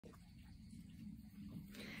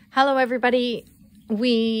Hello everybody,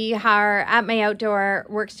 we are at my outdoor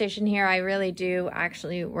workstation here. I really do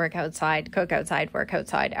actually work outside, cook outside, work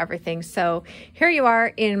outside, everything. So here you are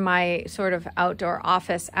in my sort of outdoor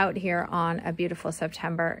office out here on a beautiful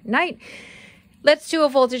September night. Let's do a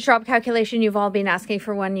voltage drop calculation. You've all been asking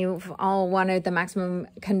for one. You've all wanted the maximum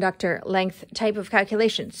conductor length type of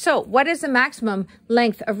calculation. So what is the maximum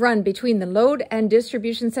length of run between the load and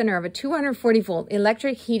distribution center of a 240 volt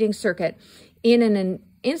electric heating circuit in an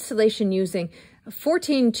installation using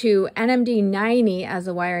 14-2 NMD90 as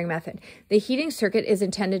a wiring method? The heating circuit is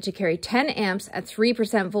intended to carry 10 amps at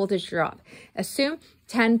 3% voltage drop. Assume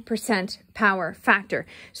 10% power factor.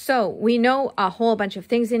 So we know a whole bunch of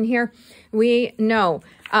things in here. We know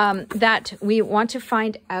that we want to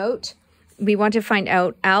find out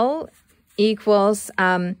L equals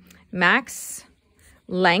max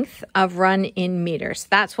length of run in meters.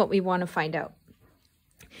 That's what we want to find out.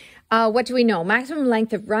 What do we know? Maximum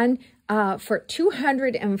length of run for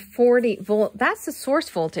 240 volt. That's the source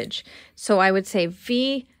voltage. So I would say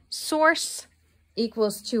V source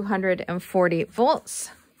equals 240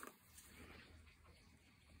 volts.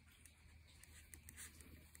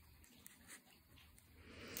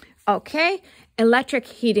 Okay, electric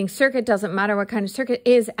heating circuit, doesn't matter what kind of circuit,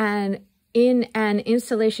 is in an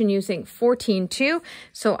installation using 14-2.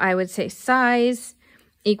 So I would say size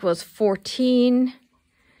equals 14,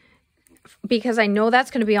 because I know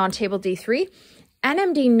that's going to be on table D3.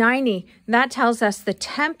 NMD90, that tells us the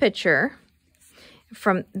temperature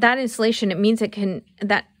from that installation. It means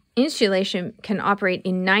that insulation can operate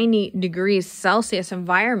in 90 degrees Celsius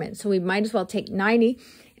environment. So we might as well take 90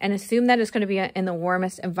 and assume that it's going to be in the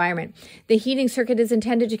warmest environment. The heating circuit is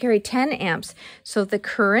intended to carry 10 amps. So the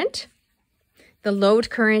current, the load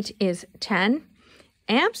current is 10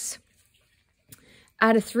 amps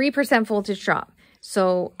at a 3% voltage drop.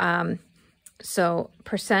 So,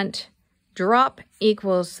 percent drop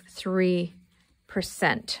equals 3%.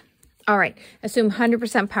 All right, assume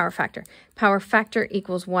 100% power factor. Power factor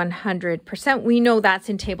equals 100%. We know that's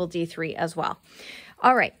in table D3 as well.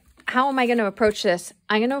 All right, how am I going to approach this?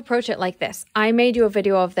 I'm going to approach it like this. I may do a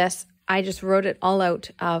video of this. I just wrote it all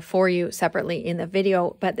out for you separately in the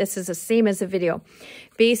video, but this is the same as the video.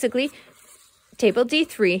 Basically, table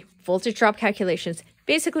D3, voltage drop calculations,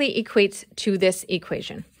 basically equates to this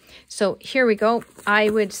equation. So here we go. I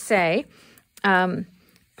would say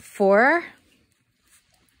for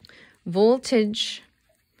voltage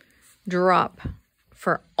drop,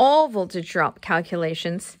 for all voltage drop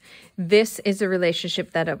calculations, this is the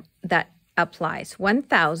relationship that applies.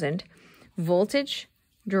 1000 voltage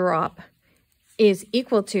drop is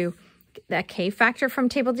equal to the K factor from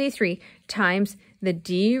table D3 times the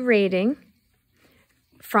D rating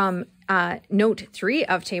from note 3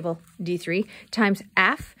 of table D3 times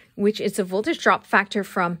F, which is the voltage drop factor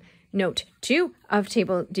from note 2 of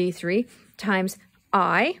table D3, times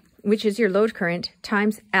I, which is your load current,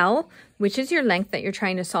 times L, which is your length that you're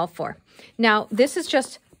trying to solve for. Now, this is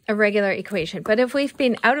just a regular equation, but if we've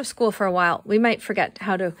been out of school for a while, we might forget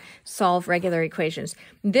how to solve regular equations.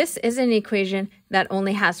 This is an equation that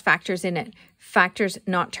only has factors in it. Factors,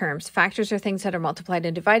 not terms. Factors are things that are multiplied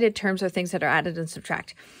and divided. Terms are things that are added and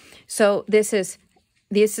subtract. So this is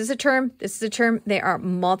a term, this is a term, they are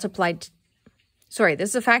multiplied. Sorry, this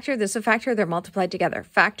is a factor, this is a factor, they're multiplied together.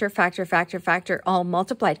 Factor, factor, factor, factor, all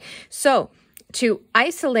multiplied. So to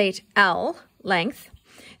isolate L, length,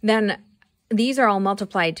 then these are all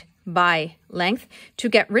multiplied by length. To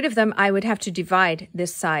get rid of them, I would have to divide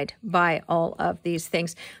this side by all of these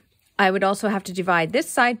things. I would also have to divide this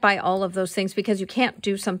side by all of those things, because you can't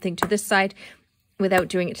do something to this side without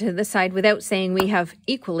doing it to this side, without saying we have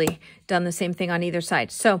equally done the same thing on either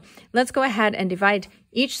side. So let's go ahead and divide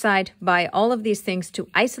each side by all of these things to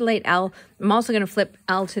isolate L. I'm also going to flip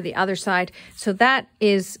L to the other side. So that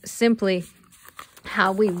is simply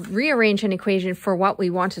how we rearrange an equation for what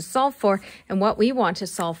we want to solve for. And what we want to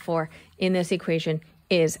solve for in this equation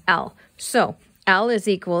is L. So L is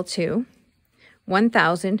equal to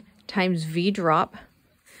 1000 times V drop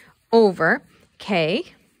over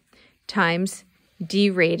K times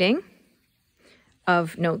D rating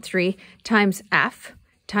of note 3 times F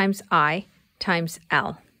times I times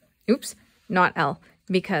L. Oops, not L,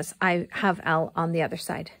 because I have L on the other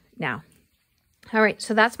side now. All right,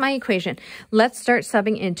 so that's my equation. Let's start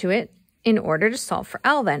subbing into it in order to solve for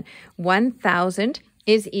L then. 1000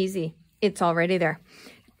 is easy. It's already there.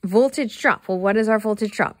 Voltage drop. Well, what is our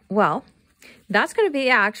voltage drop? Well, that's going to be the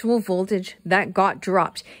actual voltage that got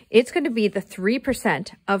dropped. It's going to be the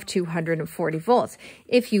 3% of 240 volts.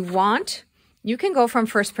 If you want you can go from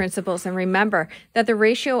first principles and remember that the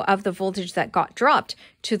ratio of the voltage that got dropped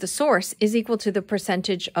to the source is equal to the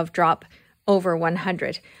percentage of drop over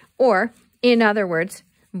 100. Or, in other words,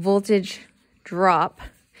 voltage drop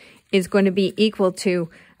is going to be equal to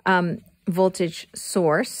voltage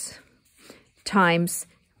source times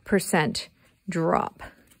percent drop.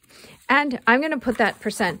 And I'm going to put that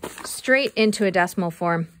percent straight into a decimal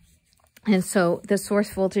form. And so the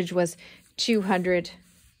source voltage was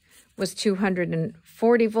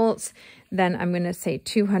 240 volts. Then I'm going to say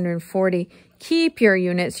 240. Keep your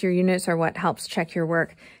units. Your units are what helps check your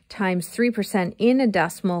work. Times 3% in a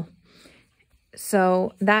decimal.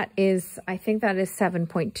 So that is, I think that is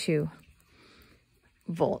 7.2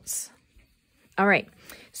 volts. All right.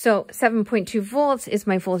 So 7.2 volts is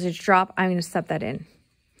my voltage drop. I'm going to sub that in.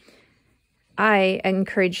 I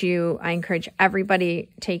encourage everybody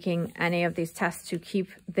taking any of these tests to keep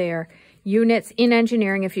their units. In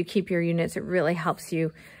engineering, if you keep your units, it really helps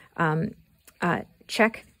you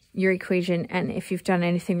check your equation. And if you've done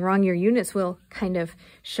anything wrong, your units will kind of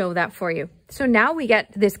show that for you. So now we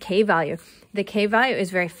get this K value. The K value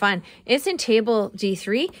is very fun. It's in table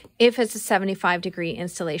D3 if it's a 75-degree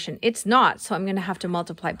installation. It's not, so I'm going to have to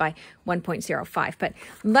multiply by 1.05. But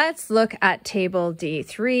let's look at table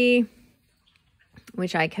D3,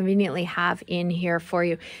 which I conveniently have in here for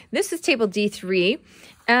you. This is table D3,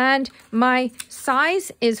 and my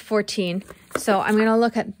size is 14. So I'm going to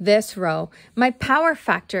look at this row. My power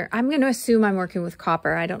factor, I'm going to assume I'm working with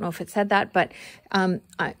copper. I don't know if it said that, but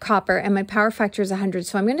copper, and my power factor is 100.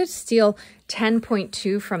 So I'm going to steal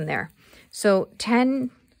 10.2 from there. So K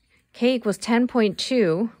equals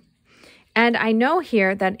 10.2. And I know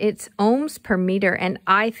here that it's ohms per meter, and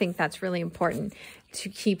I think that's really important to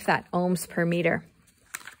keep that ohms per meter.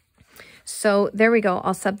 So there we go.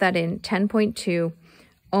 I'll sub that in, 10.2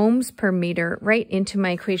 ohms per meter right into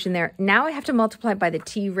my equation there. Now I have to multiply by the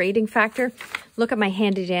T rating factor. Look at my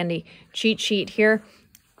handy dandy cheat sheet here,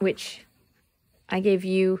 which I gave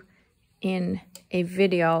you in a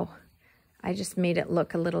video. I just made it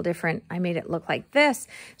look a little different. I made it look like this.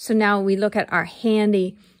 So now we look at our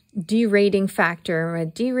handy derating factor. A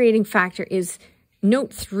derating factor is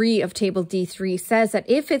note 3 of table D3 says that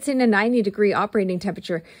if it's in a 90-degree operating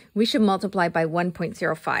temperature, we should multiply by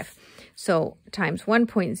 1.05. So times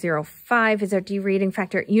 1.05 is our derating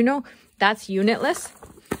factor. You know, that's unitless.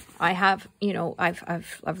 I have, you know,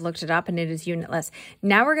 I've looked it up and it is unitless.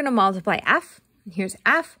 Now we're going to multiply F. Here's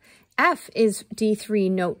F. F is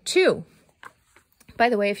D3 note 2. By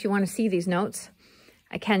the way, if you want to see these notes,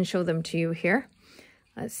 I can show them to you here.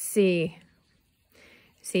 Let's see.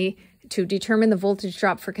 See, to determine the voltage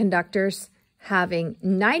drop for conductors having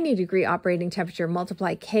 90-degree operating temperature,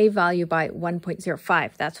 multiply K value by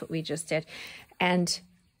 1.05. That's what we just did. And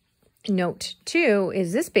note 2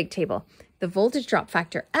 is this big table. The voltage drop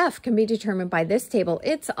factor F can be determined by this table.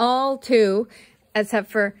 It's all 2,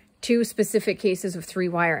 except for 2 specific cases of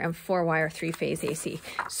 3-wire and 4-wire 3-phase AC.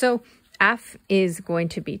 So F is going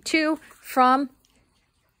to be 2 from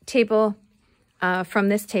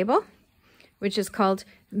this table, which is called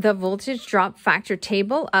the voltage drop factor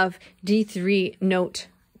table of D3 note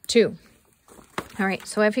 2. All right,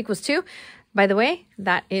 so F equals 2. By the way,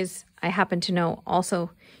 that is, I happen to know,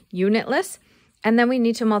 also unitless. And then we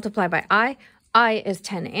need to multiply by I. I is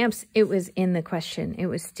 10 amps. It was in the question. It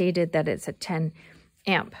was stated that it's a 10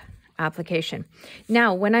 amp application.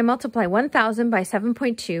 Now, when I multiply 1,000 by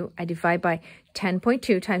 7.2, I divide by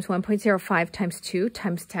 10.2 times 1.05 times 2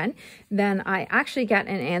 times 10. Then I actually get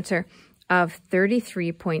an answer of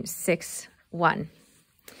 33.61.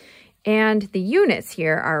 And the units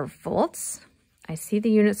here are volts. I see the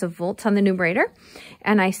units of volts on the numerator,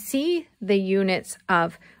 and I see the units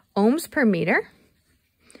of ohms per meter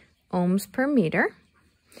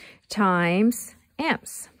times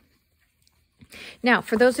amps. Now,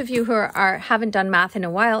 for those of you who haven't done math in a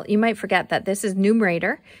while, you might forget that this is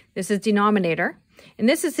numerator, this is denominator, and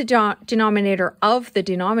this is the denominator of the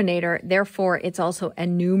denominator. Therefore, it's also a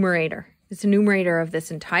numerator. It's a numerator of this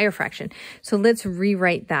entire fraction. So let's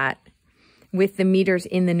rewrite that with the meters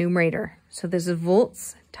in the numerator. So this is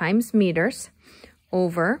volts times meters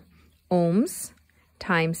over ohms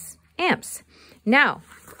times amps. Now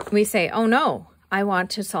we say, oh no, I want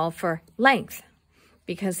to solve for length,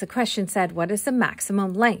 because the question said, what is the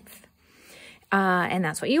maximum length? And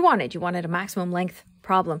that's what you wanted. You wanted a maximum length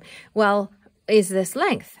problem. Well, is this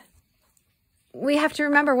length? We have to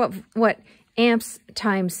remember what amps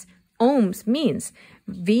times ohms means.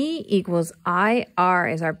 V equals IR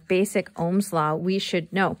is our basic Ohm's law. We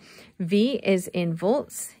should know. V is in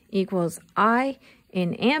volts equals I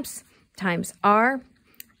in amps times R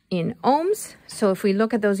in ohms. So if we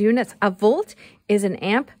look at those units, a volt is an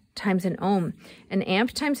amp times an ohm. An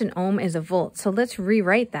amp times an ohm is a volt. So let's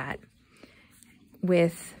rewrite that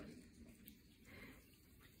with,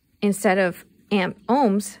 instead of amp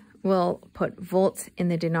ohms, we'll put volts in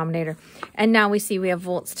the denominator. And now we see we have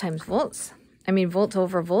volts times volts. I mean volts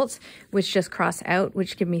over volts, which just cross out,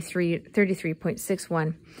 which give me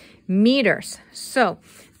 33.61 meters. So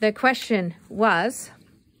the question was,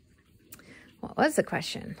 what was the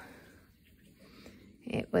question?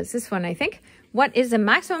 It was this one, I think. What is the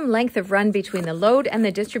maximum length of run between the load and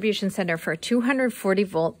the distribution center for a 240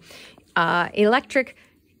 volt electric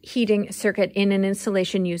heating circuit in an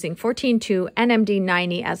installation using 14.2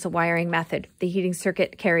 NMD90 as the wiring method? The heating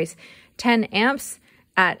circuit carries 10 amps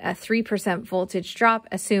at a 3% voltage drop.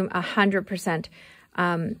 Assume 100%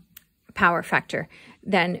 power factor.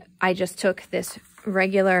 Then I just took this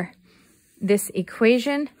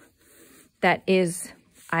equation that is,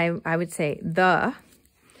 I would say, the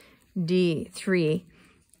D3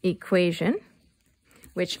 equation,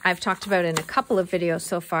 which I've talked about in a couple of videos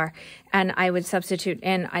so far, and I would substitute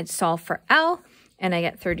in, I'd solve for L, and I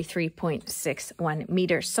get 33.61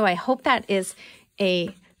 meters. So I hope that is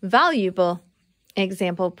a valuable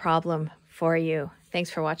example problem for you. Thanks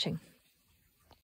for watching.